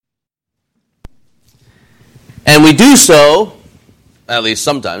And we do so, at least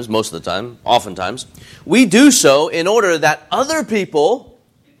sometimes, most of the time, oftentimes, we do so in order that other people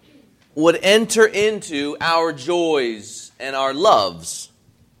would enter into our joys and our loves.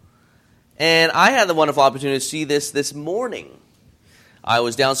 And I had the wonderful opportunity to see this morning. I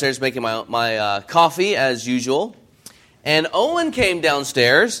was downstairs making my coffee as usual, and Owen came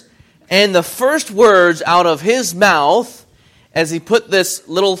downstairs, and the first words out of his mouth as he put this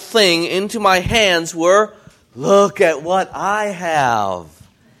little thing into my hands were, "Look at what I have."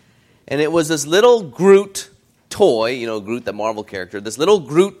 And it was this little Groot toy, you know, Groot, the Marvel character, this little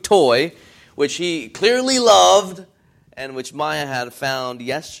Groot toy, which he clearly loved, and which Maya had found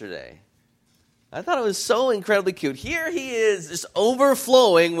yesterday. I thought it was so incredibly cute. Here he is, just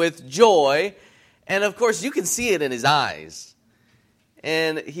overflowing with joy, and of course you can see it in his eyes.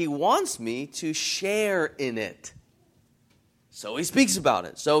 And he wants me to share in it. So he speaks about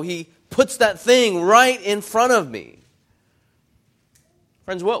it. So he puts that thing right in front of me.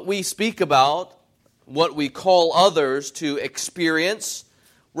 Friends, what we speak about, what we call others to experience,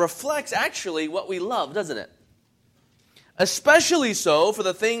 reflects actually what we love, doesn't it? Especially so for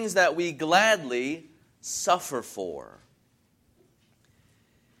the things that we gladly suffer for.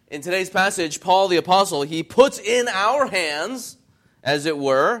 In today's passage, Paul the Apostle, he puts in our hands, as it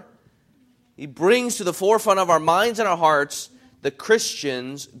were, he brings to the forefront of our minds and our hearts the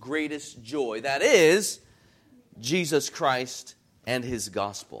Christian's greatest joy. That is, Jesus Christ and His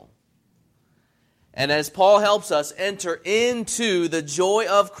gospel. And as Paul helps us enter into the joy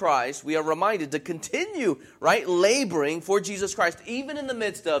of Christ, we are reminded to continue, laboring for Jesus Christ, even in the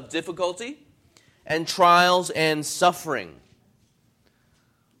midst of difficulty and trials and suffering.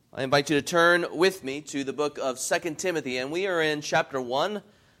 I invite you to turn with me to the book of 2 Timothy, and we are in chapter 1,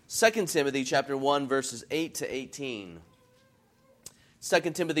 2 Timothy chapter 1, verses 8 to 18. 2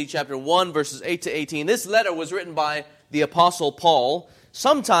 Timothy chapter 1, verses 8 to 18. This letter was written by the Apostle Paul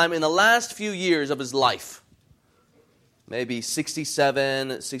sometime in the last few years of his life. Maybe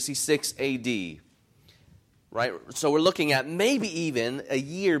 67, 66 AD. Right? So we're looking at maybe even a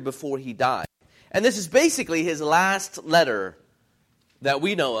year before he died. And this is basically his last letter that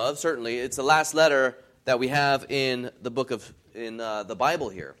we know of. Certainly, it's the last letter that we have in the book of the Bible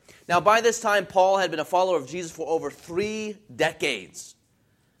here. Now, by this time, Paul had been a follower of Jesus for over 3 decades.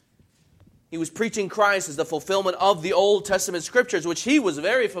 He was preaching Christ as the fulfillment of the Old Testament scriptures, which he was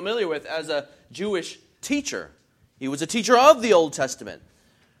very familiar with as a Jewish teacher. He was a teacher of the Old Testament.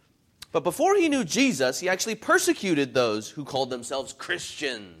 But before he knew Jesus, he actually persecuted those who called themselves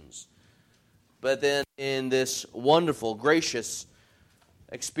Christians. But then in this wonderful, gracious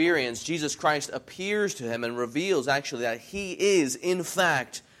experience, Jesus Christ appears to him and reveals actually that he is, in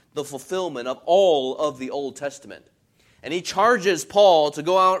fact, the fulfillment of all of the Old Testament. And he charges Paul to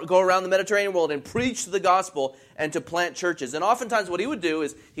go around the Mediterranean world and preach the gospel and to plant churches. And oftentimes what he would do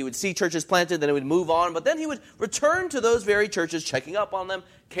is he would see churches planted, then he would move on, but then he would return to those very churches, checking up on them,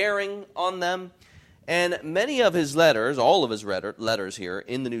 caring on them. And many of his letters, all of his letters here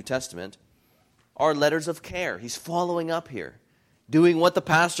in the New Testament, are letters of care. He's following up here, doing what the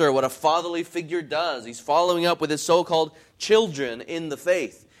pastor, what a fatherly figure does. He's following up with his so-called children in the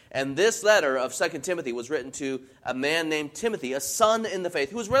faith. And this letter of 2 Timothy was written to a man named Timothy, a son in the faith,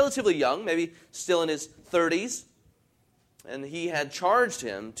 who was relatively young, maybe still in his 30s. And he had charged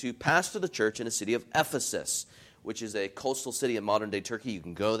him to pastor the church in the city of Ephesus, which is a coastal city in modern-day Turkey. You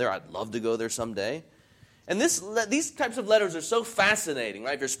can go there. I'd love to go there someday. And these types of letters are so fascinating,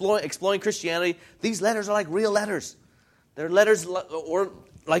 right? If you're exploring Christianity, these letters are like real letters. They're letters or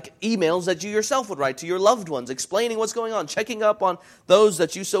like emails that you yourself would write to your loved ones, explaining what's going on, checking up on those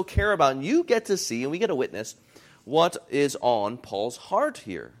that you so care about. And you get to see, and we get to witness, what is on Paul's heart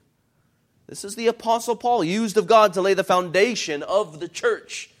here. This is the Apostle Paul, used of God to lay the foundation of the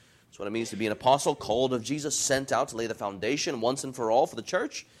church. That's what it means to be an apostle, called of Jesus, sent out to lay the foundation once and for all for the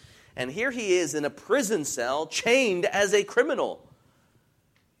church. And here he is in a prison cell, chained as a criminal.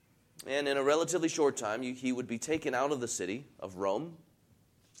 And in a relatively short time, he would be taken out of the city of Rome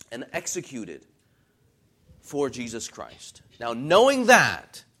and executed for Jesus Christ. Now, knowing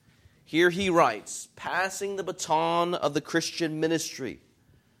that, here he writes, passing the baton of the Christian ministry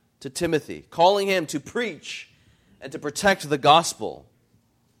to Timothy, calling him to preach and to protect the gospel.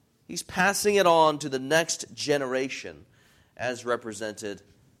 He's passing it on to the next generation as represented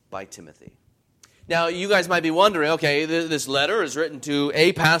by Timothy. Now, you guys might be wondering, okay, this letter is written to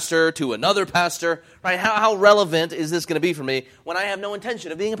a pastor, to another pastor, right? How relevant is this going to be for me when I have no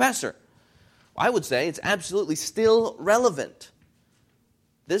intention of being a pastor? Well, I would say it's absolutely still relevant.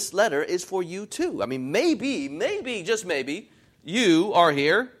 This letter is for you too. I mean, maybe, just maybe, you are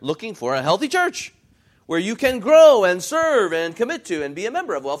here looking for a healthy church where you can grow and serve and commit to and be a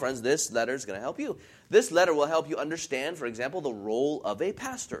member of. Well, friends, this letter is going to help you. This letter will help you understand, for example, the role of a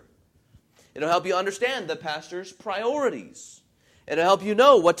pastor. It'll help you understand the pastor's priorities. It'll help you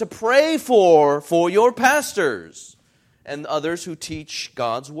know what to pray for your pastors and others who teach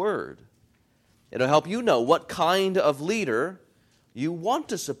God's Word. It'll help you know what kind of leader you want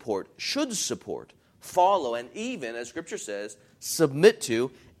to support, should support, follow, and even, as Scripture says, submit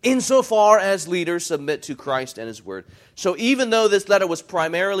to, insofar as leaders submit to Christ and His Word. So even though this letter was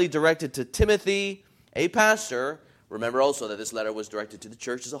primarily directed to Timothy, a pastor, remember also that this letter was directed to the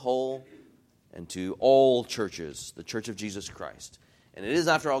church as a whole and to all churches, the Church of Jesus Christ. And it is,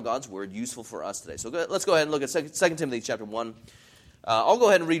 after all, God's Word, useful for us today. So let's go ahead and look at 2 Timothy chapter 1. I'll go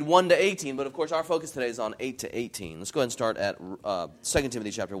ahead and read 1 to 18, but of course our focus today is on 8 to 18. Let's go ahead and start at 2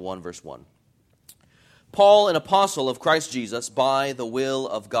 Timothy chapter 1, verse 1. Paul, an apostle of Christ Jesus, by the will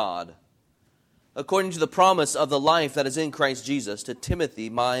of God, according to the promise of the life that is in Christ Jesus, to Timothy,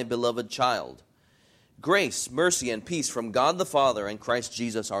 my beloved child. Grace, mercy, and peace from God the Father and Christ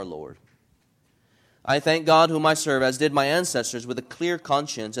Jesus our Lord. I thank God whom I serve, as did my ancestors, with a clear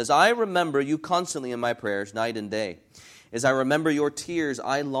conscience, as I remember you constantly in my prayers, night and day. As I remember your tears,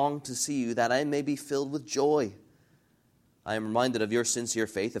 I long to see you, that I may be filled with joy. I am reminded of your sincere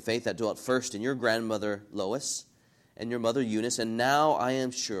faith, a faith that dwelt first in your grandmother Lois and your mother Eunice, and now I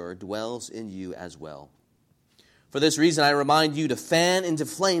am sure dwells in you as well. For this reason I remind you to fan into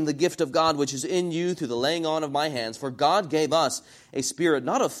flame the gift of God which is in you through the laying on of my hands. For God gave us a spirit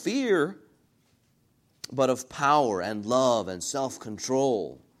not of fear, but of power and love and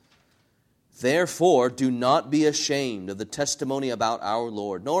self-control. Therefore, do not be ashamed of the testimony about our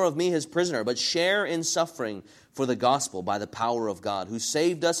Lord, nor of me his prisoner, but share in suffering for the gospel by the power of God, who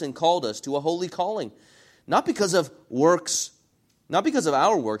saved us and called us to a holy calling, not because of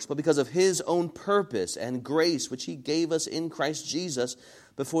our works, but because of his own purpose and grace, which he gave us in Christ Jesus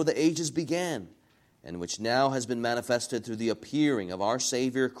before the ages began, and which now has been manifested through the appearing of our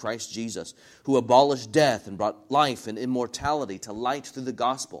Savior Christ Jesus, who abolished death and brought life and immortality to light through the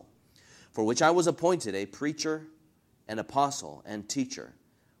gospel, for which I was appointed a preacher, an apostle, and teacher,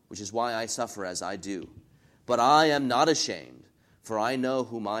 which is why I suffer as I do. But I am not ashamed, for I know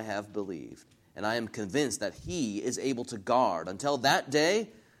whom I have believed, and I am convinced that he is able to guard until that day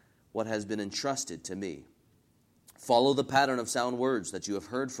what has been entrusted to me. Follow the pattern of sound words that you have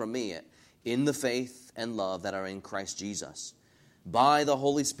heard from me in the faith and love that are in Christ Jesus. By the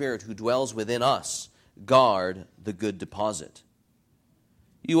Holy Spirit who dwells within us, guard the good deposit.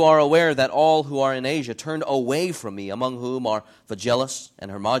 You are aware that all who are in Asia turned away from me, among whom are Phygellus and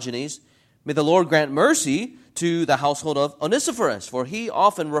Hermogenes. May the Lord grant mercy to the household of Onesiphorus, for he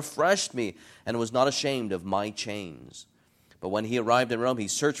often refreshed me and was not ashamed of my chains. But when he arrived in Rome, he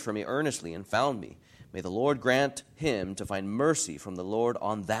searched for me earnestly and found me. May the Lord grant him to find mercy from the Lord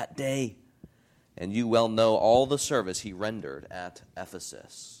on that day. And you well know all the service he rendered at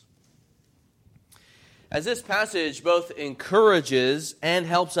Ephesus. As this passage both encourages and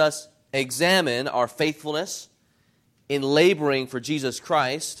helps us examine our faithfulness in laboring for Jesus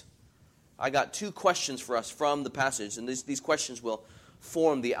Christ, I got two questions for us from the passage, and these questions will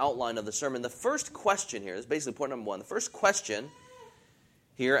form the outline of the sermon. The first question here is basically point number one. The first question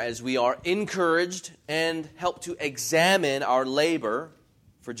here, as we are encouraged and help to examine our labor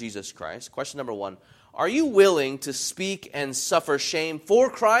for Jesus Christ, question number one, are you willing to speak and suffer shame for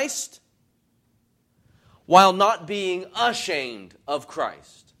Christ while not being ashamed of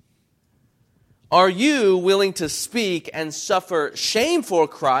Christ? Are you willing to speak and suffer shame for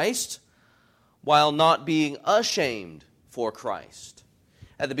Christ while not being ashamed for Christ?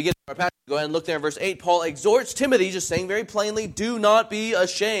 At the beginning of our passage, go ahead and look there in verse 8. Paul exhorts Timothy, just saying very plainly, do not be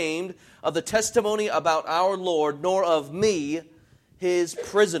ashamed of the testimony about our Lord, nor of me, his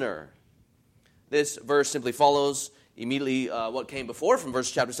prisoner. This verse simply follows immediately what came before from verse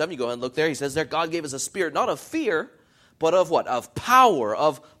chapter 7. You go ahead and look there. He says there, God gave us a spirit, not of fear, but of what? Of power,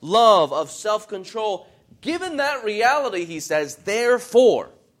 of love, of self-control. Given that reality, he says, therefore.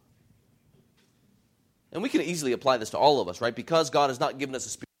 And we can easily apply this to all of us, right? Because God has not given us a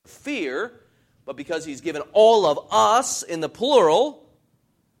spirit of fear, but because he's given all of us in the plural,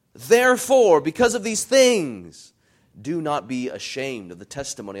 therefore, because of these things, do not be ashamed of the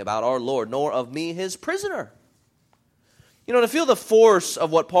testimony about our Lord, nor of me, his prisoner. You know, to feel the force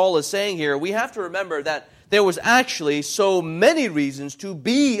of what Paul is saying here, we have to remember that there was actually so many reasons to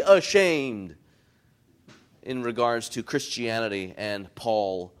be ashamed in regards to Christianity and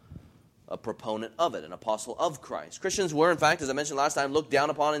Paul, a proponent of it, an apostle of Christ. Christians were, in fact, as I mentioned last time, looked down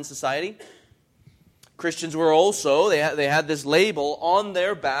upon in society. Christians were also, they had this label on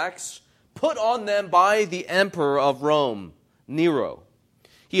their backs, put on them by the emperor of Rome, Nero.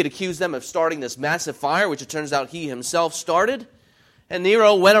 He had accused them of starting this massive fire, which it turns out he himself started. And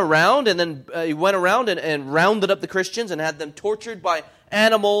Nero went around and rounded up the Christians and had them tortured by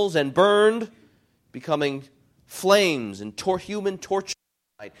animals and burned, becoming flames and human torture.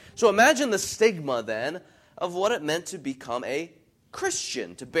 So imagine the stigma then of what it meant to become a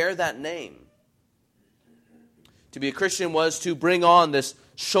Christian, to bear that name. To be a Christian was to bring on this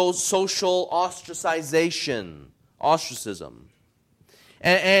social ostracism.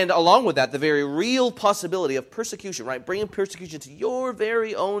 And along with that, the very real possibility of persecution, right? Bringing persecution to your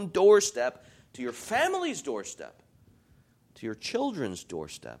very own doorstep, to your family's doorstep, to your children's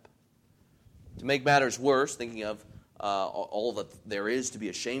doorstep. To make matters worse, thinking of all that there is to be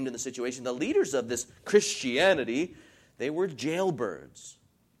ashamed in the situation, the leaders of this Christianity, they were jailbirds.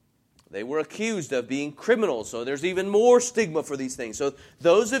 They were accused of being criminals, so there's even more stigma for these things. So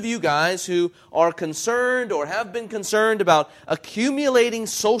those of you guys who are concerned or have been concerned about accumulating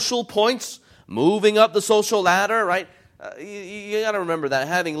social points, moving up the social ladder, right? You got to remember that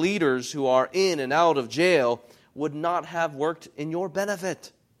having leaders who are in and out of jail would not have worked in your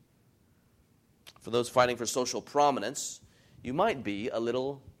benefit. For those fighting for social prominence, you might be a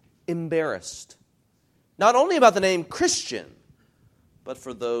little embarrassed. Not only about the name Christian, but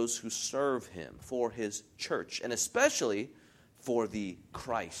for those who serve him, for his church, and especially for the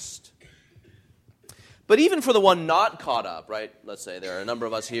Christ. But even for the one not caught up, right? Let's say there are a number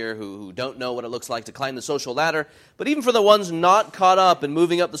of us here who don't know what it looks like to climb the social ladder, but even for the ones not caught up and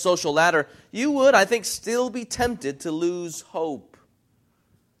moving up the social ladder, you would, I think, still be tempted to lose hope,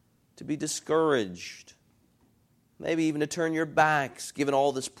 to be discouraged, maybe even to turn your backs, given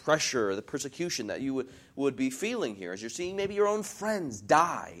all this pressure, the persecution that you would be feeling here as you're seeing maybe your own friends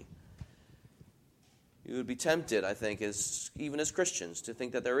die. You would be tempted, I think, even as Christians, to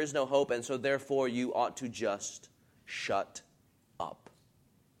think that there is no hope, and so therefore you ought to just shut up.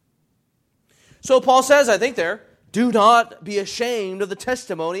 So Paul says, I think there, do not be ashamed of the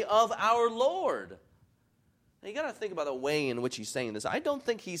testimony of our Lord. Now you got to think about the way in which he's saying this. I don't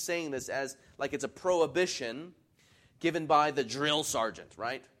think he's saying this as like it's a prohibition given by the drill sergeant,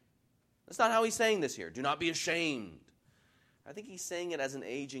 right? That's not how he's saying this here. Do not be ashamed. I think he's saying it as an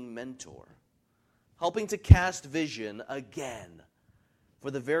aging mentor, helping to cast vision again for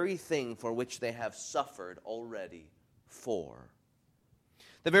the very thing for which they have suffered already for.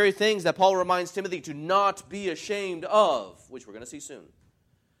 The very things that Paul reminds Timothy to not be ashamed of, which we're going to see soon.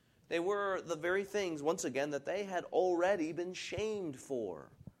 They were the very things, once again, that they had already been shamed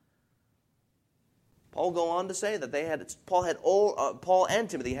for. Paul go on to say that Paul and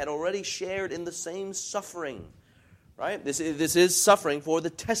Timothy had already shared in the same suffering. Right? This is suffering for the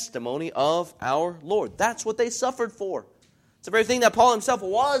testimony of our Lord. That's what they suffered for. It's the very thing that Paul himself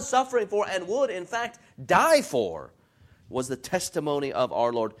was suffering for and would, in fact, die for, was the testimony of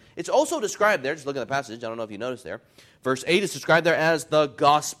our Lord. It's also described there, just look at the passage, I don't know if you noticed there. Verse 8 is described there as the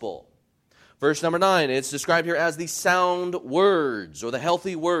gospel. Verse number 9, it's described here as the sound words, or the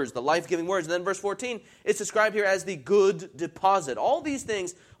healthy words, the life-giving words. And then verse 14, it's described here as the good deposit. All these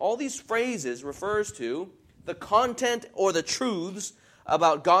things, all these phrases refers to the content or the truths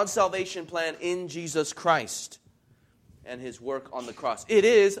about God's salvation plan in Jesus Christ and his work on the cross. It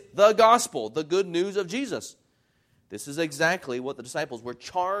is the gospel, the good news of Jesus. This is exactly what the disciples were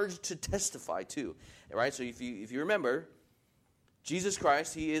charged to testify to. Right? So if you remember, Jesus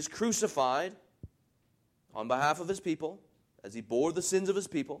Christ, he is crucified on behalf of his people as he bore the sins of his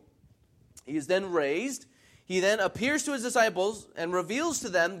people. He is then raised. He then appears to his disciples and reveals to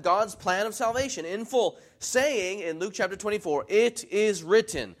them God's plan of salvation in full, saying in Luke chapter 24, it is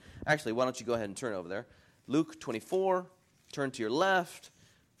written. Actually, why don't you go ahead and turn over there. Luke 24, turn to your left.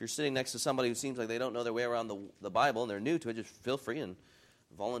 If you're sitting next to somebody who seems like they don't know their way around the Bible and they're new to it, just feel free and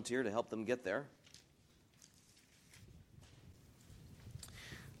volunteer to help them get there.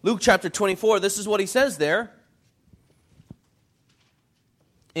 Luke chapter 24, this is what he says there.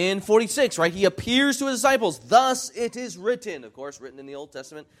 In 46, right, he appears to his disciples. Thus it is written, of course, written in the Old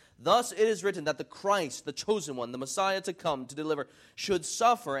Testament. Thus it is written that the Christ, the chosen one, the Messiah to come, to deliver, should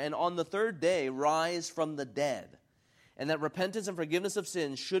suffer and on the third day rise from the dead. And that repentance and forgiveness of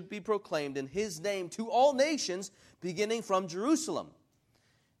sins should be proclaimed in his name to all nations, beginning from Jerusalem.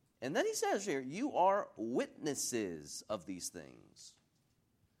 And then he says here, you are witnesses of these things.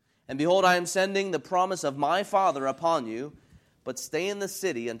 And behold, I am sending the promise of my Father upon you, but stay in the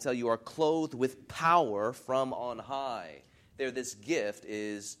city until you are clothed with power from on high. There, this gift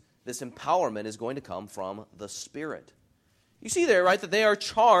is, this empowerment is going to come from the Spirit. You see there, right, that they are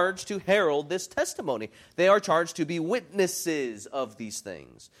charged to herald this testimony. They are charged to be witnesses of these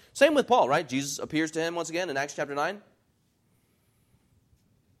things. Same with Paul, right? Jesus appears to him once again in Acts chapter 9.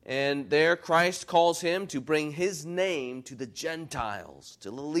 And there Christ calls him to bring his name to the Gentiles, to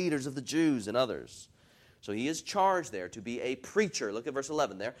the leaders of the Jews and others. So he is charged there to be a preacher. Look at verse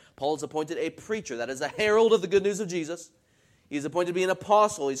 11 there. Paul is appointed a preacher, that is a herald of the good news of Jesus. He is appointed to be an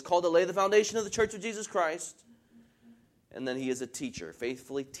apostle. He's called to lay the foundation of the church of Jesus Christ. And then he is a teacher,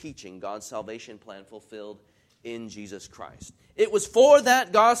 faithfully teaching God's salvation plan fulfilled in Jesus Christ. It was for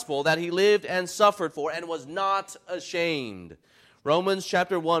that gospel that he lived and suffered for and was not ashamed. Romans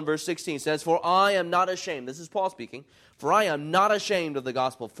chapter 1 verse 16 says, "For I am not ashamed," this is Paul speaking, "for I am not ashamed of the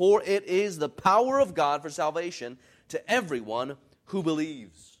gospel, for it is the power of God for salvation to everyone who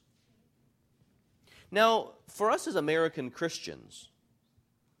believes." Now, for us as American Christians,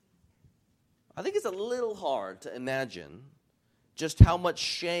 I think it's a little hard to imagine just how much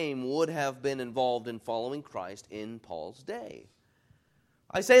shame would have been involved in following Christ in Paul's day.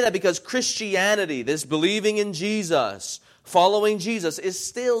 I say that because Christianity, this believing in Jesus, following Jesus, is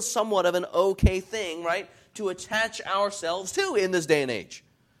still somewhat of an okay thing, right, to attach ourselves to in this day and age,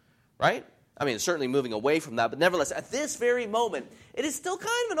 right? I mean, it's certainly moving away from that, but nevertheless, at this very moment, it is still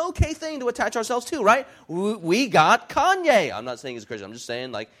kind of an okay thing to attach ourselves to, right? We got Kanye. I'm not saying he's a Christian. I'm just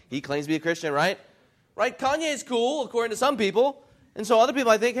saying, like, he claims to be a Christian, right? Right? Kanye is cool, according to some people. And so other people,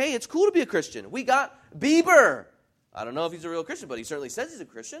 I think, hey, it's cool to be a Christian. We got Bieber. I don't know if he's a real Christian, but he certainly says he's a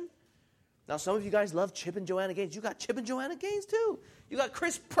Christian. Now, some of you guys love Chip and Joanna Gaines. You got Chip and Joanna Gaines, too. You got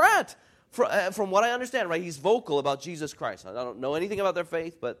Chris Pratt. From what I understand, right, he's vocal about Jesus Christ. I don't know anything about their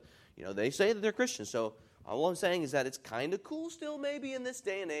faith, but they say that they're Christians. So all I'm saying is that it's kind of cool still maybe in this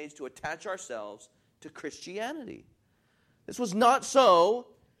day and age to attach ourselves to Christianity. This was not so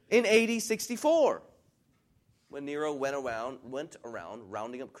in AD 64 when Nero went around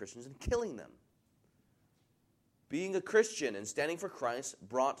rounding up Christians and killing them. Being a Christian and standing for Christ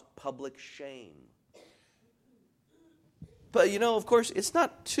brought public shame. But, of course, it's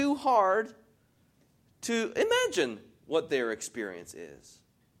not too hard to imagine what their experience is.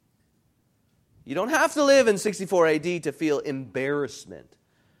 You don't have to live in 64 AD to feel embarrassment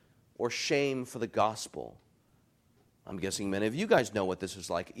or shame for the gospel. I'm guessing many of you guys know what this is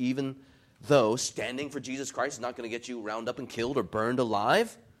like, even though standing for Jesus Christ is not going to get you rounded up and killed or burned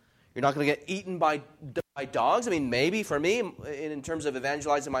alive. You're not going to get eaten by dogs. I mean, maybe for me, in terms of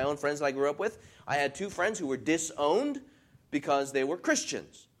evangelizing my own friends that I grew up with, I had two friends who were disowned because they were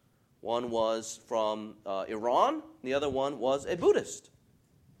Christians. One was from Iran, the other one was a Buddhist,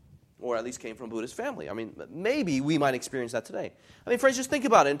 or at least came from a Buddhist family. I mean, maybe we might experience that today. I mean, friends, just think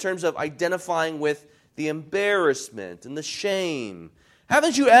about it in terms of identifying with the embarrassment and the shame.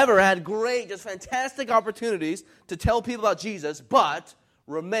 Haven't you ever had great, just fantastic opportunities to tell people about Jesus, but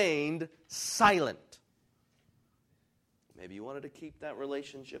remained silent? Maybe you wanted to keep that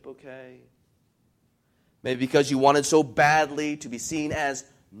relationship okay. Maybe because you wanted so badly to be seen as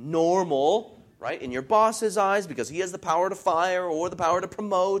normal, right, in your boss's eyes, because he has the power to fire or the power to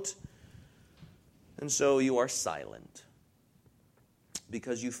promote. And so you are silent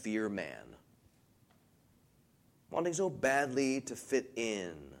because you fear man. Wanting so badly to fit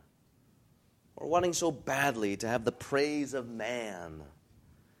in, or wanting so badly to have the praise of man.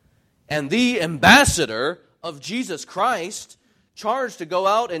 And the ambassador of Jesus Christ, charged to go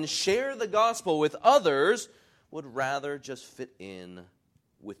out and share the gospel with others, would rather just fit in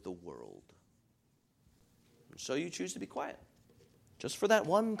with the world. So you choose to be quiet, just for that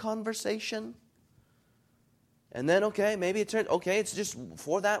one conversation. And then, maybe it's just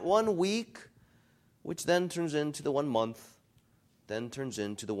for that 1 week, which then turns into the 1 month, then turns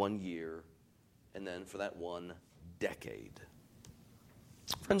into the 1 year, and then for that 1 decade.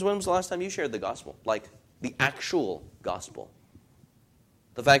 Friends, when was the last time you shared the gospel? Like the actual gospel.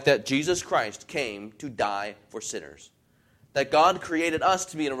 The fact that Jesus Christ came to die for sinners. That God created us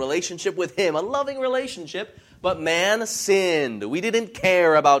to be in a relationship with Him, a loving relationship, but man sinned. We didn't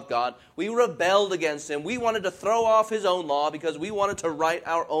care about God. We rebelled against Him. We wanted to throw off His own law because we wanted to write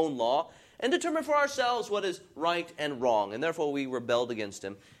our own law and determine for ourselves what is right and wrong. And therefore we rebelled against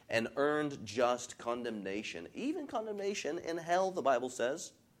Him and earned just condemnation. Even condemnation in hell, the Bible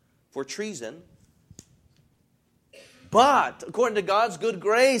says, for treason. But according to God's good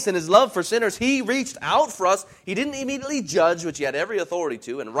grace and His love for sinners, He reached out for us. He didn't immediately judge, which He had every authority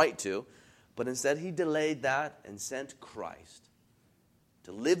to and right to, but instead He delayed that and sent Christ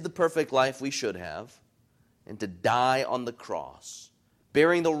to live the perfect life we should have and to die on the cross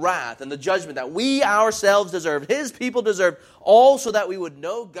bearing the wrath and the judgment that we ourselves deserve, his people deserve, all so that we would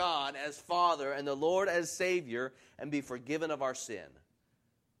know God as Father and the Lord as Savior and be forgiven of our sin.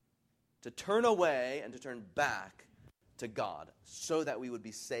 To turn away and to turn back to God so that we would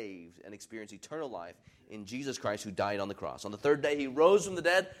be saved and experience eternal life in Jesus Christ who died on the cross. On the third day, he rose from the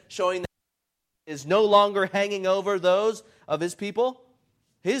dead, showing that he is no longer hanging over those of his people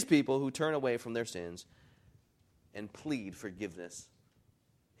who turn away from their sins and plead forgiveness,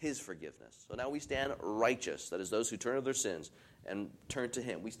 his forgiveness. So now we stand righteous, that is those who turn of their sins and turn to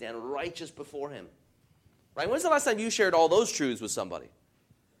him. We stand righteous before him. Right? When's the last time you shared all those truths with somebody?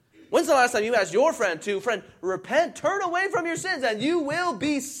 When's the last time you asked your friend to, friend, repent, turn away from your sins, and you will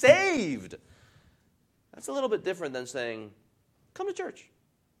be saved? That's a little bit different than saying, come to church.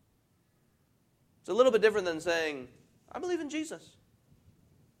 It's a little bit different than saying, I believe in Jesus.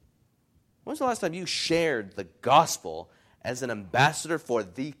 When's the last time you shared the gospel as an ambassador for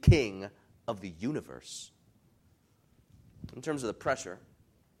the King of the universe? In terms of the pressure,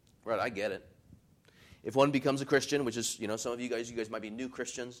 right, I get it. If one becomes a Christian, which is, some of you guys might be new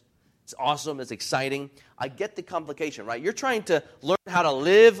Christians. It's awesome, it's exciting. I get the complication, right? You're trying to learn how to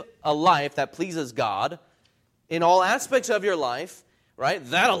live a life that pleases God in all aspects of your life, right?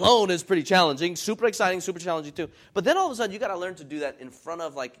 That alone is pretty challenging, super exciting, super challenging too. But then all of a sudden, you got to learn to do that in front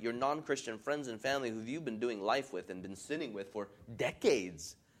of your non-Christian friends and family who you've been doing life with and been sinning with for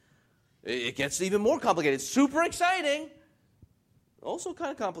decades. It gets even more complicated. Super exciting, also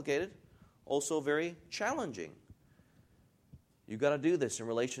kind of complicated, also very challenging. You've got to do this in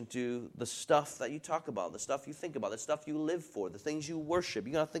relation to the stuff that you talk about, the stuff you think about, the stuff you live for, the things you worship.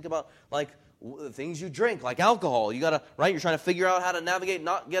 You got to think about the things you drink, like alcohol. You got to, right? You're trying to figure out how to navigate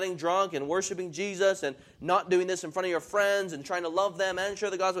not getting drunk and worshiping Jesus and not doing this in front of your friends and trying to love them and share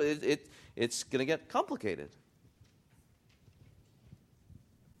the gospel. It's going to get complicated.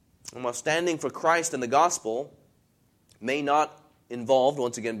 And while standing for Christ and the gospel may not involved,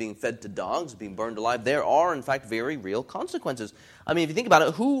 once again, being fed to dogs, being burned alive, there are, in fact, very real consequences. I mean, if you think about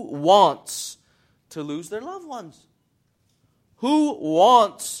it, who wants to lose their loved ones? Who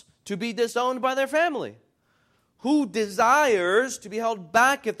wants to be disowned by their family? Who desires to be held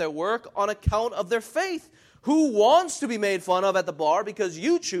back at their work on account of their faith? Who wants to be made fun of at the bar because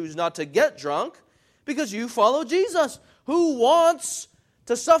you choose not to get drunk because you follow Jesus? Who wants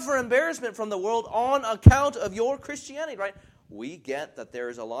to suffer embarrassment from the world on account of your Christianity, right? We get that there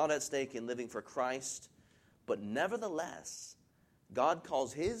is a lot at stake in living for Christ, but nevertheless, God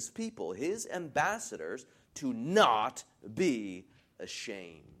calls his people, his ambassadors, to not be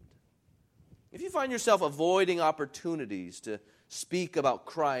ashamed. If you find yourself avoiding opportunities to speak about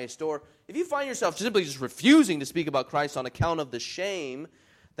Christ, or if you find yourself simply just refusing to speak about Christ on account of the shame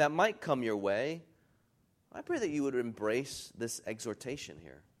that might come your way, I pray that you would embrace this exhortation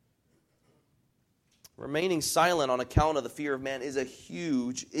here. Remaining silent on account of the fear of man is a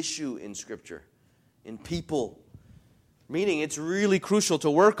huge issue in Scripture, in people. Meaning it's really crucial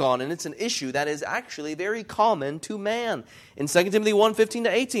to work on, and it's an issue that is actually very common to man. In 2 Timothy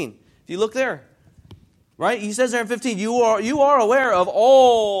 1:15-18, if you look there, right? He says there in 15, you are aware of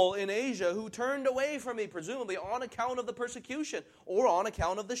all in Asia who turned away from me, presumably on account of the persecution or on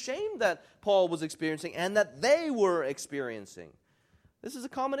account of the shame that Paul was experiencing and that they were experiencing. This is a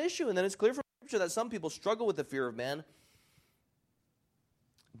common issue, and then it's clear from Scripture that some people struggle with the fear of man,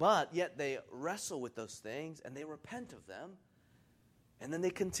 but yet they wrestle with those things and they repent of them, and then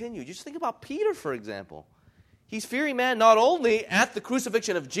they continue. Just think about Peter, for example. He's fearing man not only at the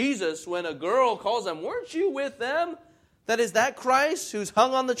crucifixion of Jesus when a girl calls him, weren't you with them? That is that Christ who's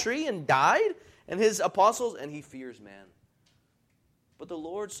hung on the tree and died, and his apostles, and he fears man. But the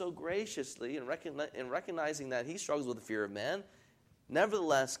Lord so graciously, in recognizing that he struggles with the fear of man,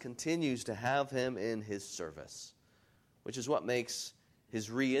 nevertheless continues to have him in his service, which is what makes his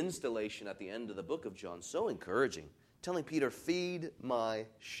reinstallation at the end of the book of John so encouraging, telling Peter, feed my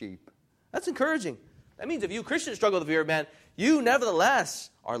sheep. That's encouraging. That means if you Christians struggle with the fear of man, you nevertheless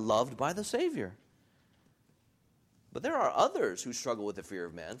are loved by the Savior. But there are others who struggle with the fear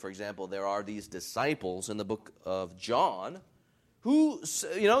of man. For example, there are these disciples in the book of John who,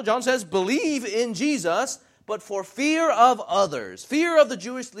 John says, believe in Jesus, but for fear of others, fear of the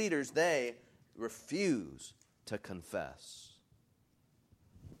Jewish leaders, they refuse to confess.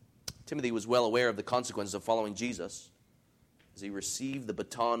 Timothy was well aware of the consequences of following Jesus. As he received the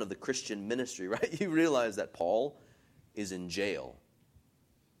baton of the Christian ministry, right? You realize that Paul is in jail,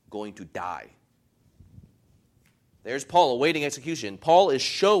 going to die. There's Paul awaiting execution. Paul is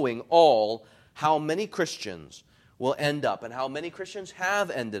showing all how many Christians will end up and how many Christians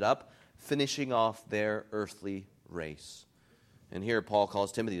have ended up finishing off their earthly race. And here Paul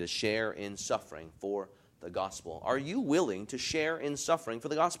calls Timothy to share in suffering for the gospel. Are you willing to share in suffering for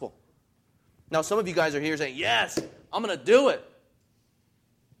the gospel? Now, some of you guys are here saying, yes, I'm going to do it.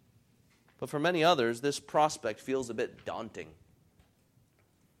 But for many others, this prospect feels a bit daunting.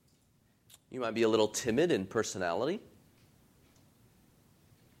 You might be a little timid in personality.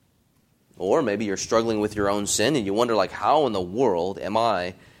 Or maybe you're struggling with your own sin and you wonder, like, how in the world am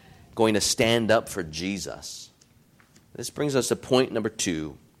I going to stand up for Jesus? This brings us to point number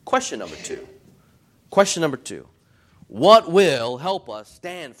 2. Question number 2. Question number 2. What will help us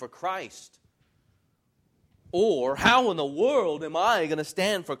stand for Christ? Or how in the world am I going to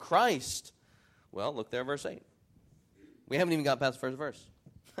stand for Christ? Well, look there, verse 8. We haven't even got past the first verse.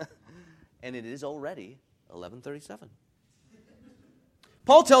 And it is already 11:37.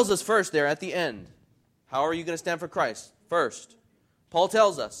 Paul tells us first there at the end, how are you going to stand for Christ? First, Paul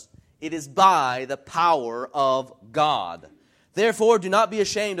tells us, it is by the power of God. Therefore, do not be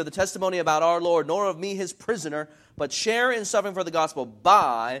ashamed of the testimony about our Lord, nor of me his prisoner, but share in suffering for the gospel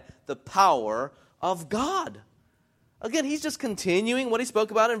by the power of God. Again, he's just continuing what he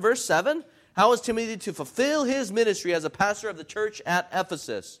spoke about in verse 7. How is Timothy to fulfill his ministry as a pastor of the church at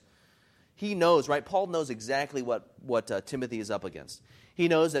Ephesus? He knows, right? Paul knows exactly what Timothy is up against. He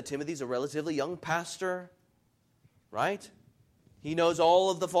knows that Timothy's a relatively young pastor, right? He knows all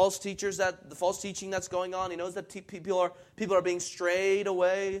of the false teaching that's going on. He knows that people are being strayed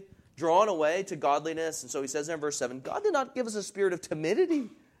away, drawn away to godliness. And so he says in verse 7, God did not give us a spirit of timidity,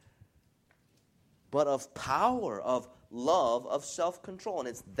 but of power, of love, of self-control. And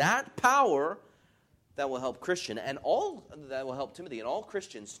it's that power that will help that will help Timothy and all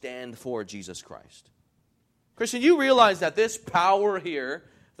Christians stand for Jesus Christ. Christian, you realize that this power here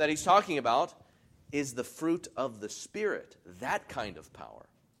that he's talking about is the fruit of the Spirit, that kind of power.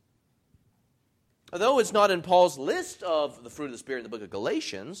 Although it's not in Paul's list of the fruit of the Spirit in the book of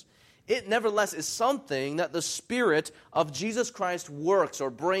Galatians, it nevertheless is something that the Spirit of Jesus Christ works or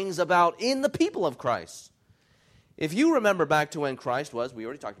brings about in the people of Christ. If you remember back to when Christ we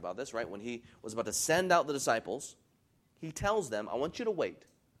already talked about this, right? When he was about to send out the disciples, he tells them, I want you to wait.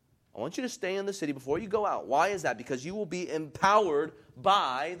 I want you to stay in the city before you go out. Why is that? Because you will be empowered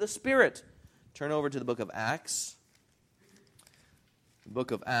by the Spirit. Turn over to the book of Acts. The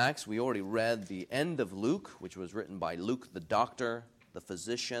book of Acts, we already read the end of Luke, which was written by Luke the doctor, the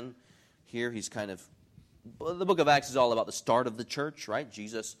physician. Here the book of Acts is all about the start of the church, right?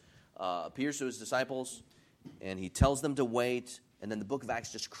 Jesus appears to his disciples, and he tells them to wait. And then the book of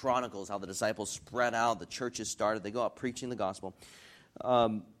Acts just chronicles how the disciples spread out, the churches started, they go out preaching the gospel.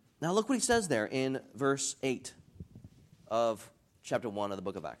 Now look what he says there in verse 8 of chapter 1 of the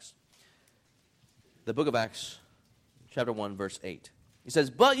book of Acts. The book of Acts, chapter 1, verse 8. He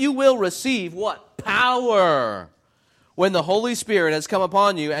says, but you will receive what? Power when the Holy Spirit has come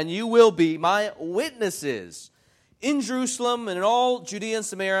upon you, and you will be my witnesses in Jerusalem and in all Judea and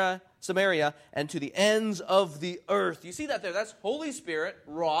Samaria, and to the ends of the earth. You see that there? That's Holy Spirit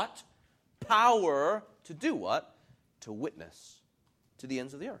wrought power to do what? To witness to the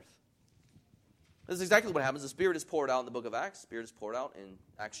ends of the earth. This is exactly what happens. The Spirit is poured out in the book of Acts. The Spirit is poured out in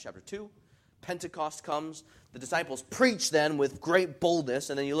Acts chapter 2. Pentecost comes. The disciples preach then with great boldness.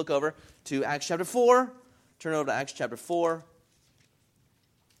 And then you look over to Acts chapter 4. Turn over to Acts chapter 4.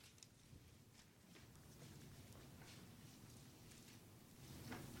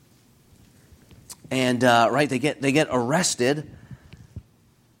 And they get arrested.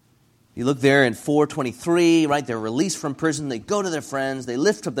 You look there in 4:23, right? They're released from prison. They go to their friends. They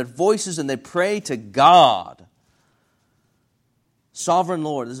lift up their voices and they pray to God. Sovereign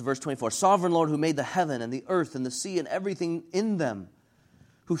Lord, this is verse 24. Sovereign Lord, who made the heaven and the earth and the sea and everything in them,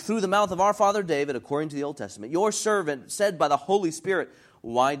 who through the mouth of our father David, according to the Old Testament, your servant said by the Holy Spirit,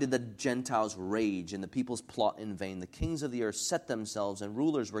 why did the Gentiles rage and the peoples plot in vain? The kings of the earth set themselves and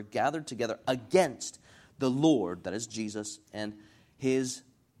rulers were gathered together against the Lord, that is Jesus, and his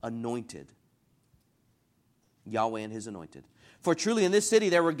anointed. Yahweh and his anointed. For truly in this city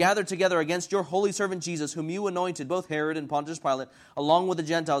there were gathered together against your holy servant Jesus, whom you anointed, both Herod and Pontius Pilate, along with the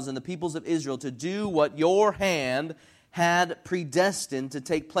Gentiles and the peoples of Israel, to do what your hand had predestined to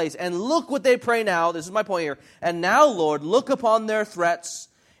take place. And look what they pray now. This is my point here. And now, Lord, look upon their threats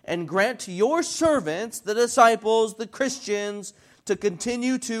and grant to your servants, the disciples, the Christians, to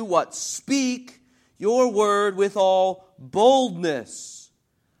continue to what? Speak your word with all boldness.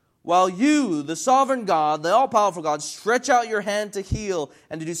 While you, the sovereign God, the all-powerful God, stretch out your hand to heal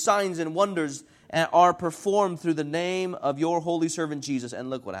and to do signs and wonders are performed through the name of your holy servant Jesus.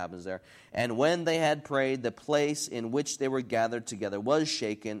 And look what happens there. And when they had prayed, the place in which they were gathered together was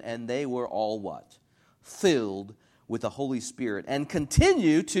shaken, and they were all what? Filled with the Holy Spirit and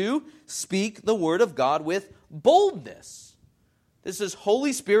continue to speak the word of God with boldness. This is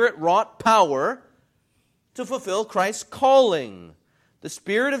Holy Spirit wrought power to fulfill Christ's calling. The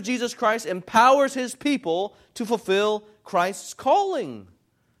Spirit of Jesus Christ empowers His people to fulfill Christ's calling.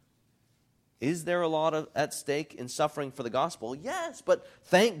 Is there a lot at stake in suffering for the gospel? Yes, but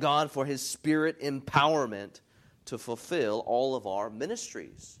thank God for His Spirit empowerment to fulfill all of our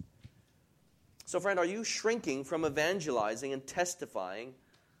ministries. So, friend, are you shrinking from evangelizing and testifying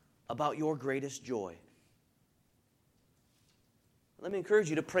about your greatest joy? Let me encourage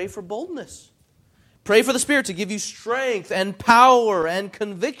you to pray for boldness. Pray for the Spirit to give you strength and power and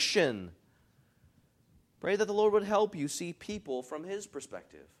conviction. Pray that the Lord would help you see people from His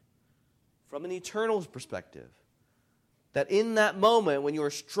perspective, from an eternal perspective. That in that moment when you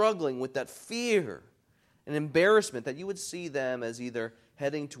are struggling with that fear and embarrassment, that you would see them as either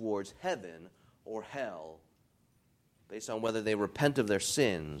heading towards heaven or hell, based on whether they repent of their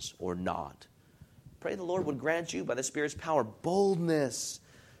sins or not. Pray the Lord would grant you, by the Spirit's power, boldness,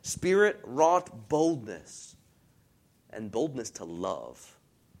 Spirit-wrought boldness, and boldness to love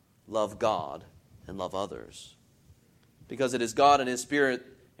God and love others. Because it is God and His Spirit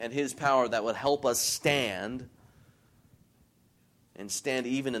and His power that would help us stand, and stand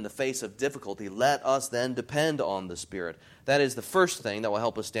even in the face of difficulty. Let us then depend on the Spirit. That is the first thing that will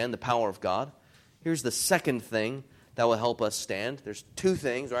help us stand, the power of God. Here's the second thing that will help us stand. There's two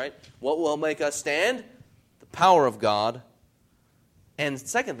things, right? What will make us stand? The power of God. And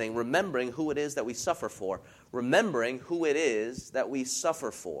second thing, remembering who it is that we suffer for. Remembering who it is that we suffer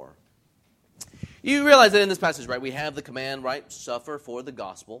for. You realize that in this passage, right, we have the command, right? Suffer for the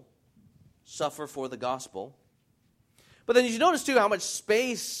gospel. Suffer for the gospel. But then you notice, too, how much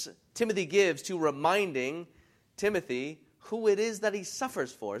space Timothy gives to reminding Timothy who it is that he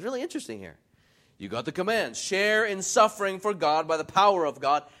suffers for. It's really interesting here. You got the command, share in suffering for God by the power of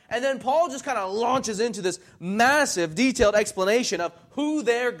God. And then Paul just kind of launches into this massive, detailed explanation of who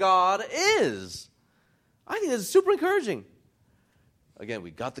their God is. I think this is super encouraging. Again, we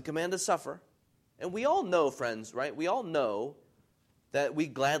got the command to suffer. And we all know, friends, right? We all know that we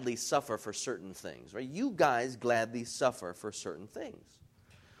gladly suffer for certain things, right? You guys gladly suffer for certain things.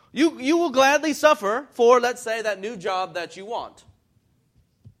 You will gladly suffer for, let's say, that new job that you want.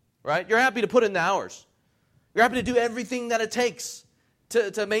 Right? You're happy to put in the hours. You're happy to do everything that it takes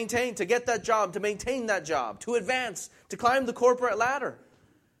to maintain, to get that job, to maintain that job, to advance, to climb the corporate ladder.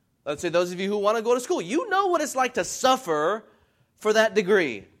 Let's say those of you who want to go to school, you know what it's like to suffer for that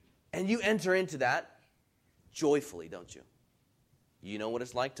degree. And you enter into that joyfully, don't you? You know what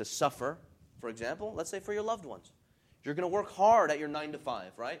it's like to suffer, for example, let's say for your loved ones. You're going to work hard at your 9 to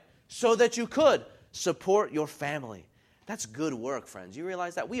 5, right? So that you could support your family. That's good work, friends. You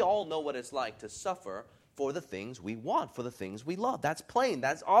realize that? We all know what it's like to suffer for the things we want, for the things we love. That's plain.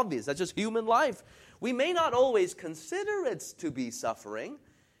 That's obvious. That's just human life. We may not always consider it to be suffering.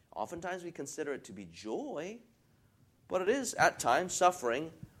 Oftentimes we consider it to be joy. But it is, at times,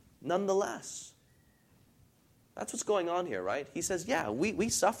 suffering nonetheless. That's what's going on here, right? He says, yeah, we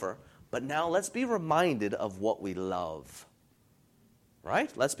suffer, but now let's be reminded of what we love.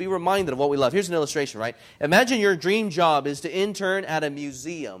 Right? Let's be reminded of what we love. Here's an illustration, right? Imagine your dream job is to intern at a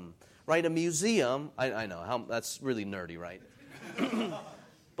museum. Right? A museum, I know, that's really nerdy, right?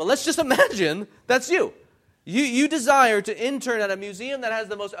 But let's just imagine that's you. You desire to intern at a museum that has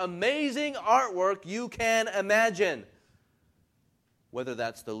the most amazing artwork you can imagine. Whether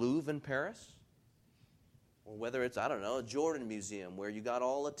that's the Louvre in Paris, or whether it's, a Jordan Museum where you got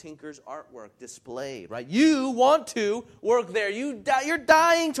all of Tinker's artwork displayed, right? You want to work there. You're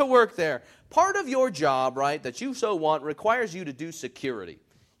dying to work there. Part of your job, right, that you so want requires you to do security.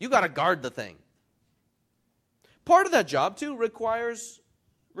 You got to guard the thing. Part of that job, too, requires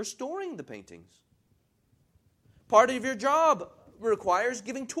restoring the paintings. Part of your job requires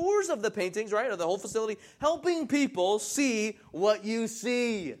giving tours of the paintings, right, or the whole facility, helping people see what you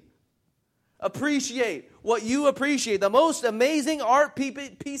see. Appreciate what you appreciate. The most amazing art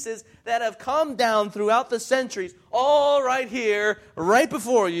pieces that have come down throughout the centuries, all right here, right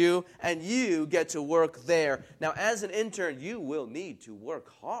before you, and you get to work there. Now, as an intern, you will need to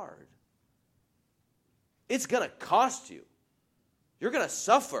work hard. It's going to cost you. You're going to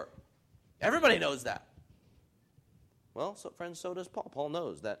suffer. Everybody knows that. Well, so friends, so does Paul. Paul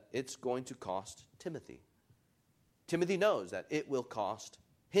knows that it's going to cost Timothy. Timothy knows that it will cost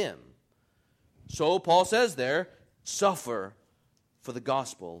him. So Paul says there, suffer for the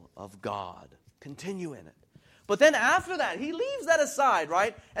gospel of God. Continue in it. But then after that, he leaves that aside,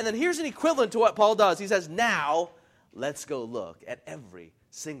 right? And then here's an equivalent to what Paul does. He says, now, let's go look at every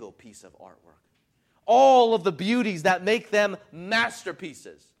single piece of artwork. all of the beauties that make them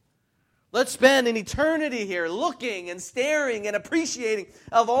masterpieces. Let's spend an eternity here looking and staring and appreciating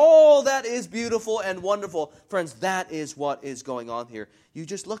of all that is beautiful and wonderful. Friends, that is what is going on here. You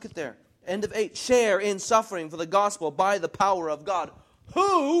just look at there. End of 8. Share in suffering for the gospel by the power of God.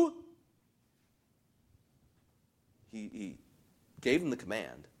 Who? He gave him the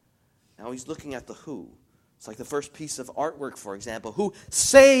command. Now he's looking at the who. It's like the first piece of artwork, for example. Who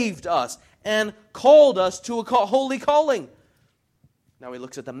saved us and called us to a holy calling. Now he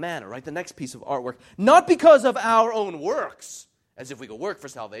looks at the manner, right? The next piece of artwork. Not because of our own works, as if we could work for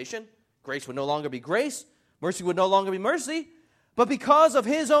salvation. Grace would no longer be grace. Mercy would no longer be mercy. But because of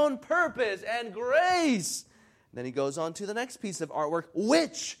his own purpose and grace. Then he goes on to the next piece of artwork,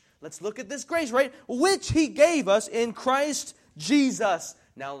 which, let's look at this grace, right? Which he gave us in Christ Jesus.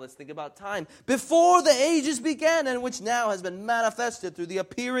 Now let's think about time. Before the ages began, and which now has been manifested through the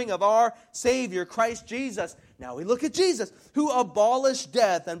appearing of our Savior, Christ Jesus. Now we look at Jesus, who abolished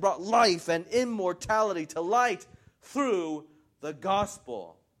death and brought life and immortality to light through the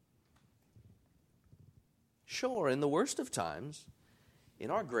gospel. Sure, in the worst of times,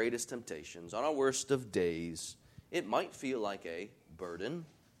 in our greatest temptations, on our worst of days, it might feel like a burden.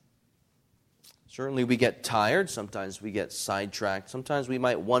 Certainly we get tired, sometimes we get sidetracked, sometimes we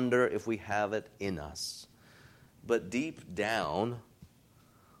might wonder if we have it in us. But deep down,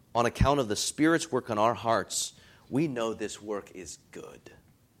 on account of the Spirit's work on our hearts, we know this work is good.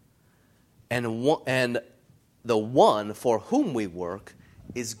 And the one for whom we work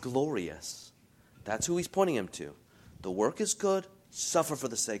is glorious. That's who he's pointing him to. The work is good, suffer for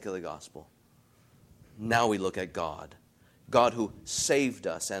the sake of the gospel. Now we look at God. God who saved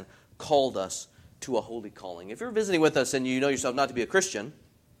us and called us to a holy calling. If you're visiting with us and you know yourself not to be a Christian,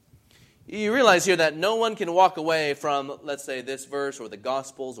 you realize here that no one can walk away from, let's say, this verse or the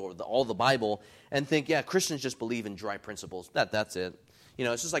Gospels or all the Bible and think, yeah, Christians just believe in dry principles. That's it. You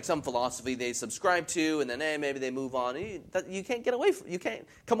know, it's just like some philosophy they subscribe to, and then maybe they move on. You can't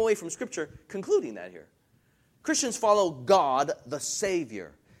come away from Scripture concluding that here. Christians follow God, the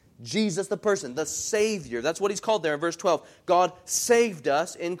Savior. Jesus, the person, the Savior. That's what he's called there in verse 12. God saved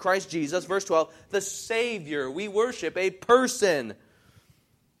us in Christ Jesus. Verse 12, the Savior. We worship a person.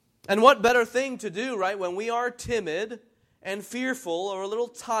 And what better thing to do, right, when we are timid and fearful or a little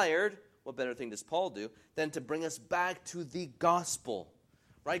tired, what better thing does Paul do than to bring us back to the gospel,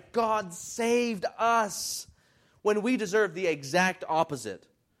 right? God saved us when we deserve the exact opposite,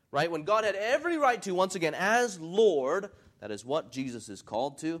 right? When God had every right to, once again, as Lord, that is what Jesus is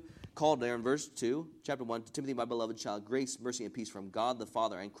called there in verse 2, chapter 1, to Timothy, my beloved child, grace, mercy, and peace from God the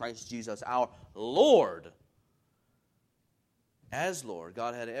Father and Christ Jesus our Lord. As Lord,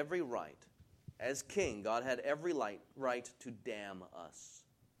 God had every right. As King, God had every right to damn us,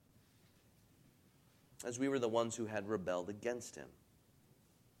 as we were the ones who had rebelled against him.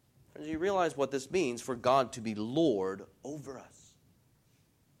 Friends, you realize what this means for God to be Lord over us.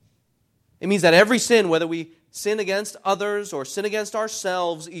 It means that every sin, whether we sin against others or sin against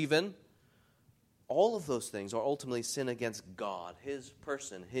ourselves even, all of those things are ultimately sin against God, his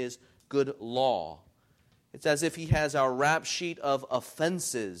person, his good law. It's as if he has our rap sheet of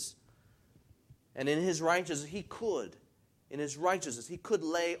offenses. And in his righteousness, he could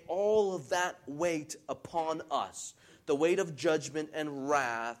lay all of that weight upon us. The weight of judgment and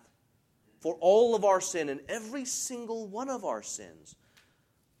wrath for all of our sin and every single one of our sins.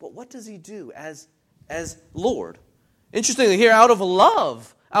 But what does he do as Lord? Interestingly here, out of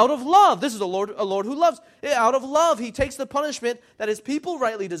love, this is a Lord who loves. Out of love, he takes the punishment that his people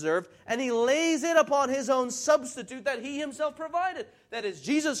rightly deserved, and he lays it upon his own substitute that he himself provided. That is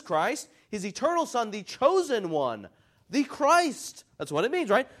Jesus Christ, his eternal Son, the chosen one, the Christ. That's what it means,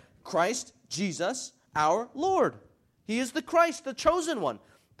 right? Christ, Jesus, our Lord. He is the Christ, the chosen one,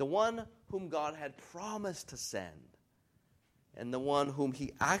 the one whom God had promised to send, and the one whom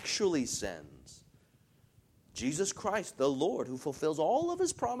he actually sends. Jesus Christ, the Lord, who fulfills all of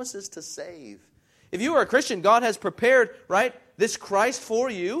his promises to save. If you are a Christian, God has prepared, right, this Christ for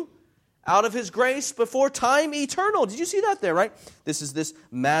you out of his grace before time eternal. Did you see that there, right? This is this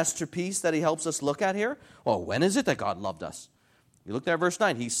masterpiece that he helps us look at here. Well, when is it that God loved us? You look there at verse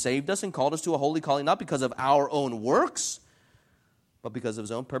 9. He saved us and called us to a holy calling, not because of our own works, but because of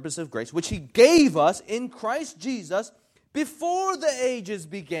his own purpose of grace, which he gave us in Christ Jesus before the ages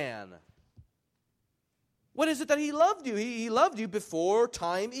began. What is it that he loved you? He loved you before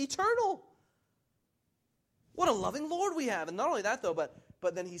time eternal. What a loving Lord we have. And not only that, though,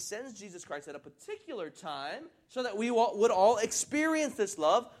 but then he sends Jesus Christ at a particular time so that we would all experience this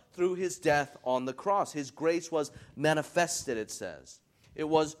love through his death on the cross. His grace was manifested, it says. It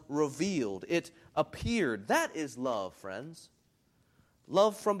was revealed. It appeared. That is love, friends.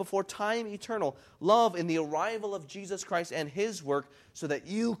 Love from before time eternal. Love in the arrival of Jesus Christ and His work so that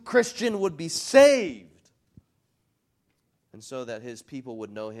you, Christian, would be saved. And so that His people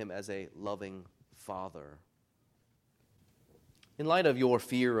would know Him as a loving Father. In light of your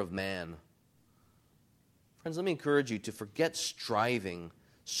fear of man, friends, let me encourage you to forget striving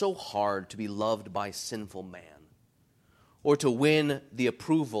so hard to be loved by sinful man or to win the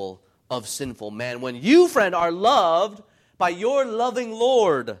approval of sinful man. When you, friend, are loved by your loving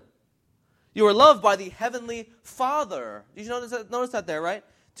Lord, you are loved by the heavenly Father. Did you notice that there, right?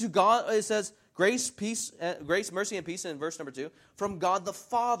 To God, it says, grace, mercy, and peace in verse number 2, from God the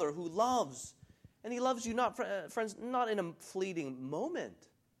Father who loves. And He loves you not, friends, not in a fleeting moment,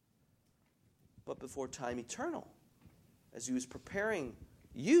 but before time eternal, as He was preparing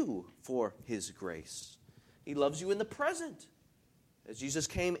you for His grace. He loves you in the present, as Jesus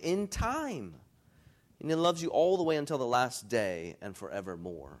came in time. And He loves you all the way until the last day and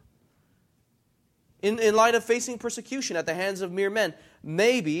forevermore. In light of facing persecution at the hands of mere men,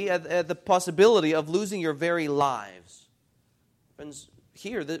 maybe at the possibility of losing your very lives. Friends,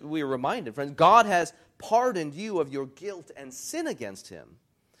 here we are reminded, friends, God has pardoned you of your guilt and sin against Him.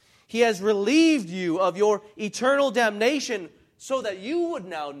 He has relieved you of your eternal damnation so that you would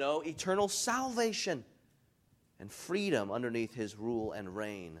now know eternal salvation and freedom underneath His rule and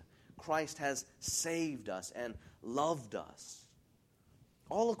reign. Christ has saved us and loved us.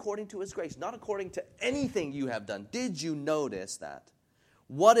 All according to His grace, not according to anything you have done. Did you notice that?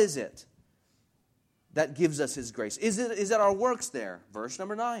 What is it that gives us His grace? Is it our works there? Verse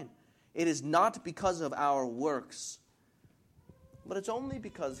number 9. It is not because of our works, but it's only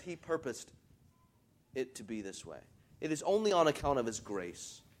because He purposed it to be this way. It is only on account of His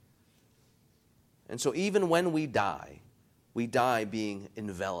grace. And so even when we die being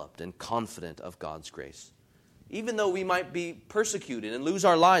enveloped and confident of God's grace. Even though we might be persecuted and lose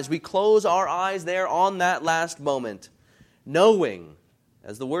our lives, we close our eyes there on that last moment, knowing,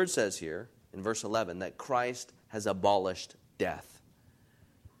 as the Word says here in verse 11, that Christ has abolished death.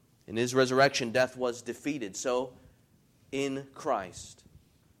 In His resurrection, death was defeated. So, in Christ,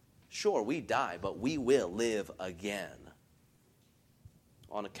 sure, we die, but we will live again.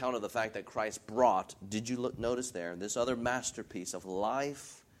 On account of the fact that Christ brought, did you notice there, this other masterpiece of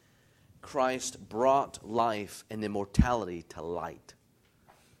life? Christ brought life and immortality to light.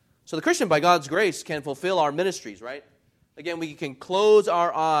 So the Christian, by God's grace, can fulfill our ministries, right? Again, we can close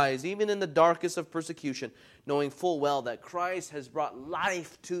our eyes, even in the darkest of persecution, knowing full well that Christ has brought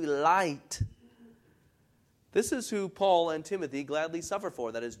life to light. This is who Paul and Timothy gladly suffer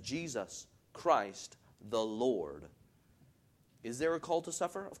for. That is Jesus Christ the Lord. Is there a call to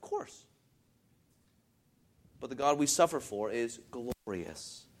suffer? Of course. But the God we suffer for is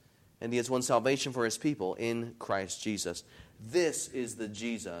glorious. And He has won salvation for His people in Christ Jesus. This is the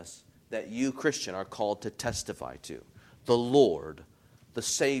Jesus that you, Christian, are called to testify to. The Lord, the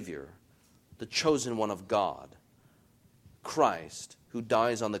Savior, the chosen one of God. Christ, who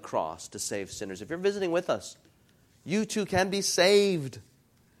dies on the cross to save sinners. If you're visiting with us, you too can be saved.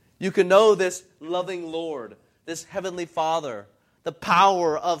 You can know this loving Lord, this heavenly Father, the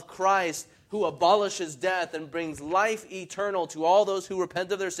power of Christ who abolishes death and brings life eternal to all those who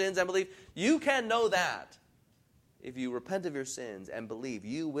repent of their sins and believe. You can know that. If you repent of your sins and believe,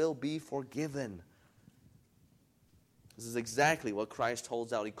 you will be forgiven. This is exactly what Christ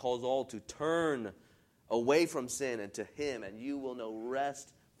holds out. He calls all to turn away from sin and to Him, and you will know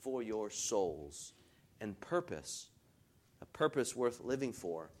rest for your souls and purpose, a purpose worth living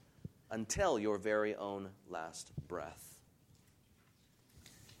for until your very own last breath.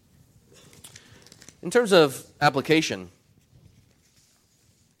 In terms of application,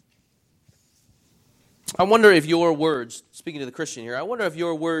 I wonder if your words, speaking to the Christian here, I wonder if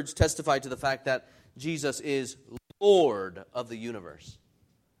your words testify to the fact that Jesus is Lord of the universe,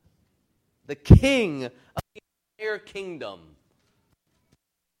 the King of the entire kingdom.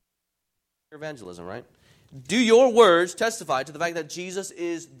 Evangelism, right? Do your words testify to the fact that Jesus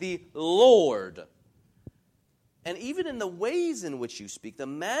is the Lord? And even in the ways in which you speak, the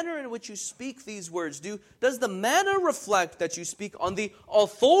manner in which you speak these words, does the manner reflect that you speak on the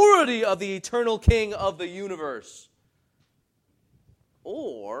authority of the eternal King of the universe?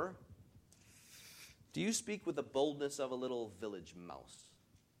 Or do you speak with the boldness of a little village mouse?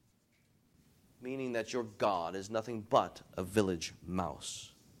 Meaning that your God is nothing but a village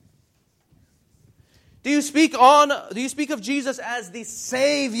mouse. Do you speak of Jesus as the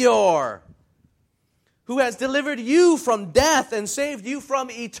Savior, who has delivered you from death and saved you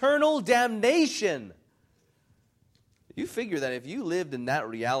from eternal damnation? You figure that if you lived in that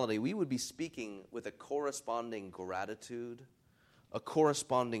reality, we would be speaking with a corresponding gratitude, a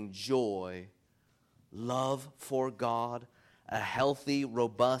corresponding joy, love for God, a healthy,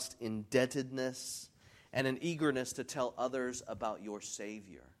 robust indebtedness, and an eagerness to tell others about your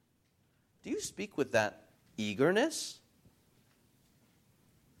Savior. Do you speak with that eagerness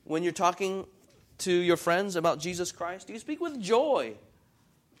when you're talking to your friends about Jesus Christ? Do you speak with joy?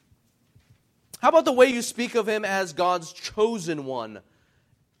 How about the way you speak of Him as God's chosen one,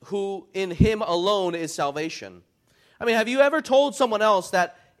 who in Him alone is salvation? I mean, have you ever told someone else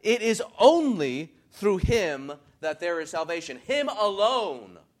that it is only through Him that there is salvation? Him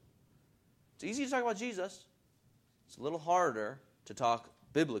alone. It's easy to talk about Jesus. It's a little harder to talk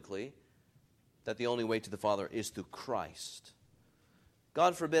biblically that the only way to the Father is through Christ.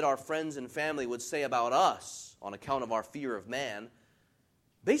 God forbid our friends and family would say about us, on account of our fear of man,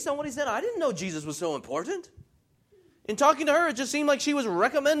 based on what he said, I didn't know Jesus was so important. In talking to her, it just seemed like she was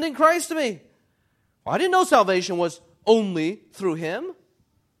recommending Christ to me. Well, I didn't know salvation was only through Him.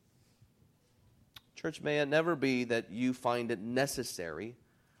 Church, may it never be that you find it necessary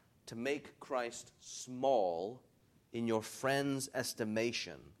to make Christ small in your friend's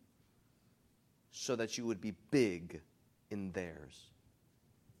estimation so that you would be big in theirs.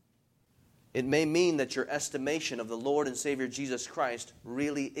 It may mean that your estimation of the Lord and Savior Jesus Christ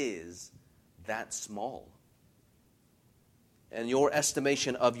really is that small. And your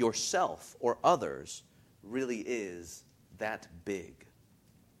estimation of yourself or others really is that big.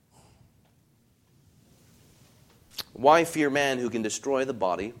 Why fear man who can destroy the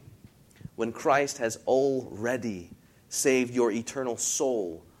body when Christ has already saved your eternal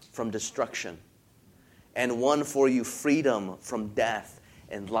soul from destruction and won for you freedom from death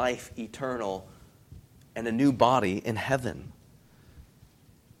and life eternal, and a new body in heaven?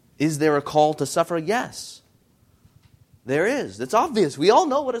 Is there a call to suffer? Yes. There is. It's obvious. We all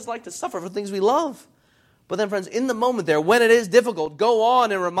know what it's like to suffer for things we love. But then, friends, in the moment there, when it is difficult, go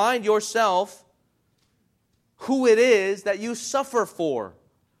on and remind yourself who it is that you suffer for.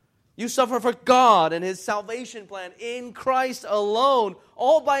 You suffer for God and His salvation plan in Christ alone,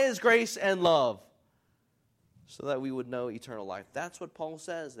 all by His grace and love, so that we would know eternal life. That's what Paul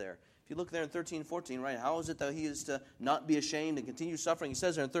says there. If you look there in 13:14, right, how is it that he is to not be ashamed and continue suffering? He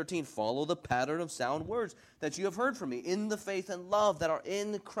says there in 13, follow the pattern of sound words that you have heard from me in the faith and love that are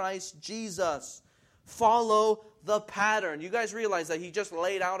in Christ Jesus. Follow the pattern. You guys realize that he just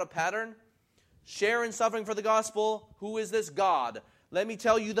laid out a pattern? Share in suffering for the gospel. Who is this God? Let me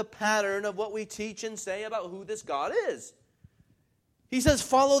tell you the pattern of what we teach and say about who this God is. He says,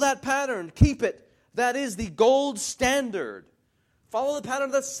 follow that pattern. Keep it. That is the gold standard. Follow the pattern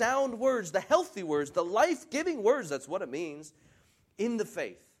of the sound words, the healthy words, the life-giving words. That's what it means. In the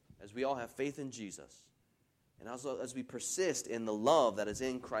faith, as we all have faith in Jesus. And also as we persist in the love that is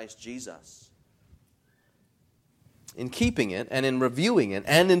in Christ Jesus. In keeping it and in reviewing it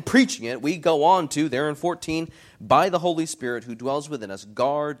and in preaching it, we go on to, there in 14, by the Holy Spirit who dwells within us,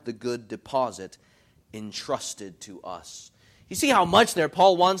 guard the good deposit entrusted to us. You see how much there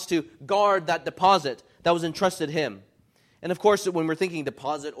Paul wants to guard that deposit that was entrusted him. And of course, when we're thinking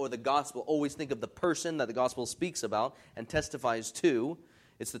deposit or the gospel, always think of the person that the gospel speaks about and testifies to.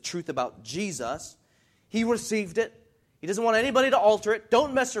 It's the truth about Jesus. He received it. He doesn't want anybody to alter it.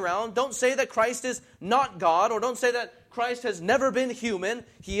 Don't mess around. Don't say that Christ is not God, or don't say that Christ has never been human.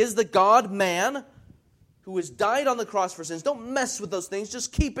 He is the God-man who has died on the cross for sins. Don't mess with those things.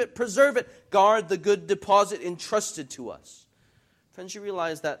 Just keep it, preserve it. Guard the good deposit entrusted to us. Friends, you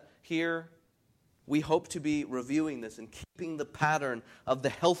realize that here we hope to be reviewing this and keeping the pattern of the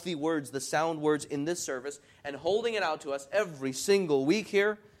healthy words, the sound words in this service, and holding it out to us every single week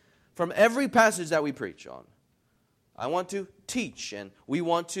here from every passage that we preach on. I want to teach and we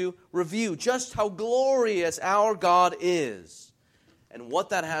want to review just how glorious our God is and what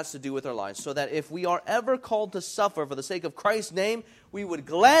that has to do with our lives, so that if we are ever called to suffer for the sake of Christ's name, we would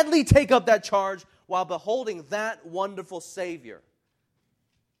gladly take up that charge while beholding that wonderful Savior.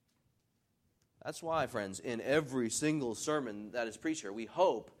 That's why, friends, in every single sermon that is preached here, we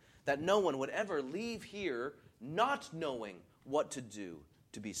hope that no one would ever leave here not knowing what to do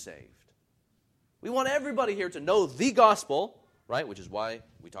to be saved. We want everybody here to know the gospel, right? Which is why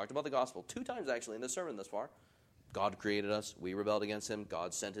we talked about the gospel 2 times actually in this sermon thus far. God created us. We rebelled against Him.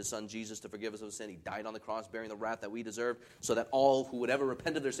 God sent His Son Jesus to forgive us of sin. He died on the cross bearing the wrath that we deserved so that all who would ever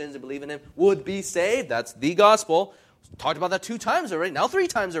repent of their sins and believe in Him would be saved. That's the gospel. Talked about that 2 times already. Now 3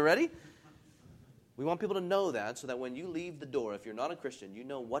 times already. We want people to know that so that when you leave the door, if you're not a Christian, you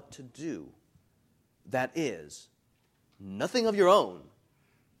know what to do. That is nothing of your own,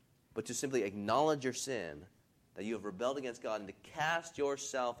 but to simply acknowledge your sin that you have rebelled against God, and to cast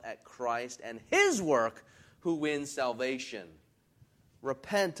yourself at Christ and His work, who wins salvation.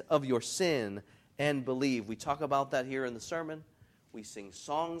 Repent of your sin and believe. We talk about that here in the sermon. We sing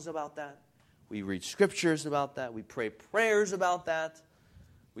songs about that. We read scriptures about that. We pray prayers about that.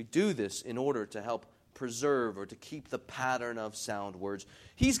 We do this in order to help preserve or to keep the pattern of sound words.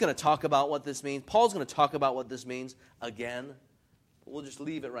 He's going to talk about what this means. Paul's going to talk about what this means again. We'll just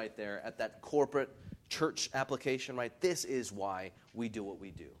leave it right there at that corporate church application, right? This is why we do what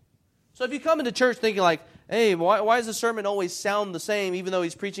we do. So if you come into church thinking like, hey, why does the sermon always sound the same, even though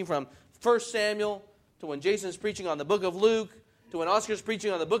he's preaching from 1 Samuel to when Jason's preaching on the book of Luke, to when Oscar's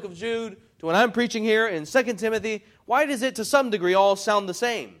preaching on the book of Jude, to when I'm preaching here in 2 Timothy, why does it to some degree all sound the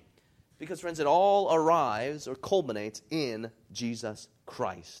same? Because, friends, it all arrives or culminates in Jesus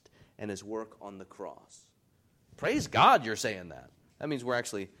Christ and His work on the cross. Praise God you're saying that. That means we're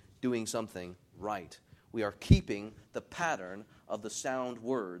actually doing something right. We are keeping the pattern of the sound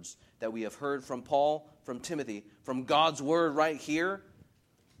words that we have heard from Paul, from Timothy, from God's Word right here,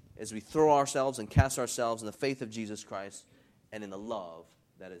 as we throw ourselves and cast ourselves in the faith of Jesus Christ and in the love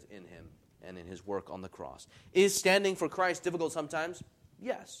that is in Him and in His work on the cross. Is standing for Christ difficult sometimes?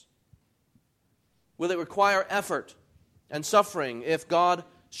 Yes. Will it require effort and suffering if God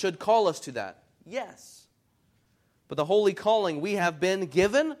should call us to that? Yes. But the holy calling we have been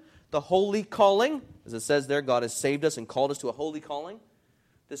given, the holy calling, as it says there, God has saved us and called us to a holy calling.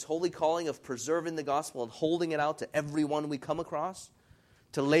 This holy calling of preserving the gospel and holding it out to everyone we come across,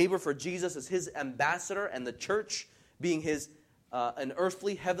 to labor for Jesus as His ambassador and the church being His an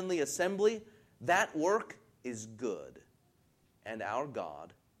earthly, heavenly assembly, that work is good. And our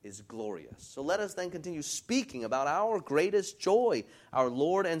God is glorious. So let us then continue speaking about our greatest joy, our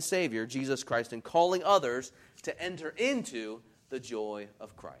Lord and Savior, Jesus Christ, and calling others to enter into the joy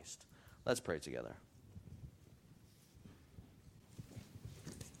of Christ. Let's pray together.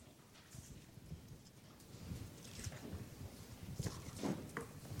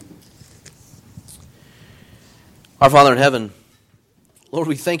 Our Father in heaven, Lord,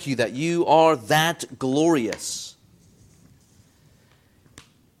 we thank You that You are that glorious.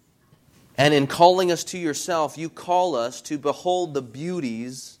 And in calling us to Yourself, You call us to behold the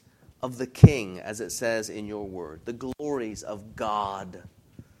beauties of the King, as it says in Your word, the glories of God,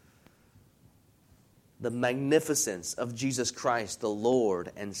 the magnificence of Jesus Christ, the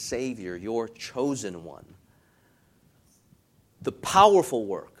Lord and Savior, Your chosen one, the powerful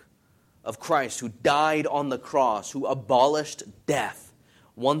work of Christ who died on the cross, who abolished death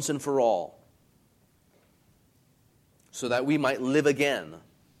once and for all, so that we might live again.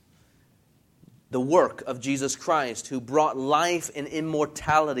 The work of Jesus Christ who brought life and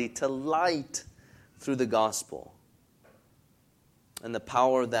immortality to light through the gospel. And the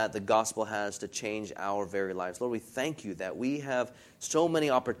power that the gospel has to change our very lives. Lord, we thank You that we have so many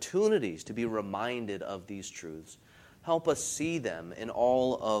opportunities to be reminded of these truths. Help us see them in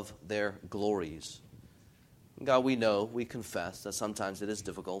all of their glories. God, we know, we confess that sometimes it is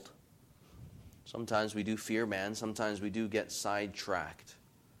difficult. Sometimes we do fear man. Sometimes we do get sidetracked.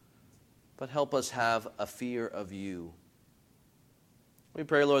 But help us have a fear of You. We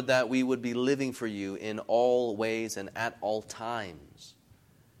pray, Lord, that we would be living for You in all ways and at all times.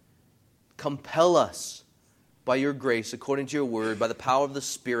 Compel us by Your grace, according to Your word, by the power of the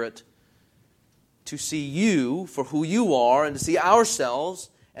Spirit, to see You for who You are and to see ourselves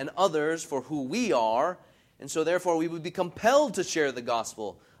and others for who we are. And so therefore we would be compelled to share the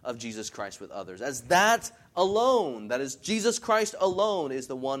gospel of Jesus Christ with others. As that alone, that is Jesus Christ alone, is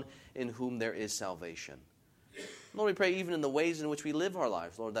the one in whom there is salvation. Lord, we pray even in the ways in which we live our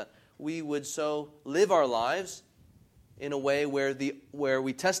lives, Lord, that we would so live our lives in a way where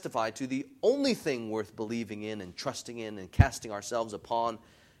we testify to the only thing worth believing in and trusting in and casting ourselves upon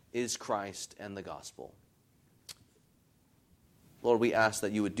is Christ and the gospel. Lord, we ask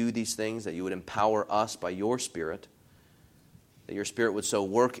that You would do these things, that You would empower us by Your Spirit, that Your Spirit would so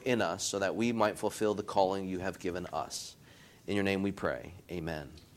work in us so that we might fulfill the calling You have given us. In Your name we pray. Amen.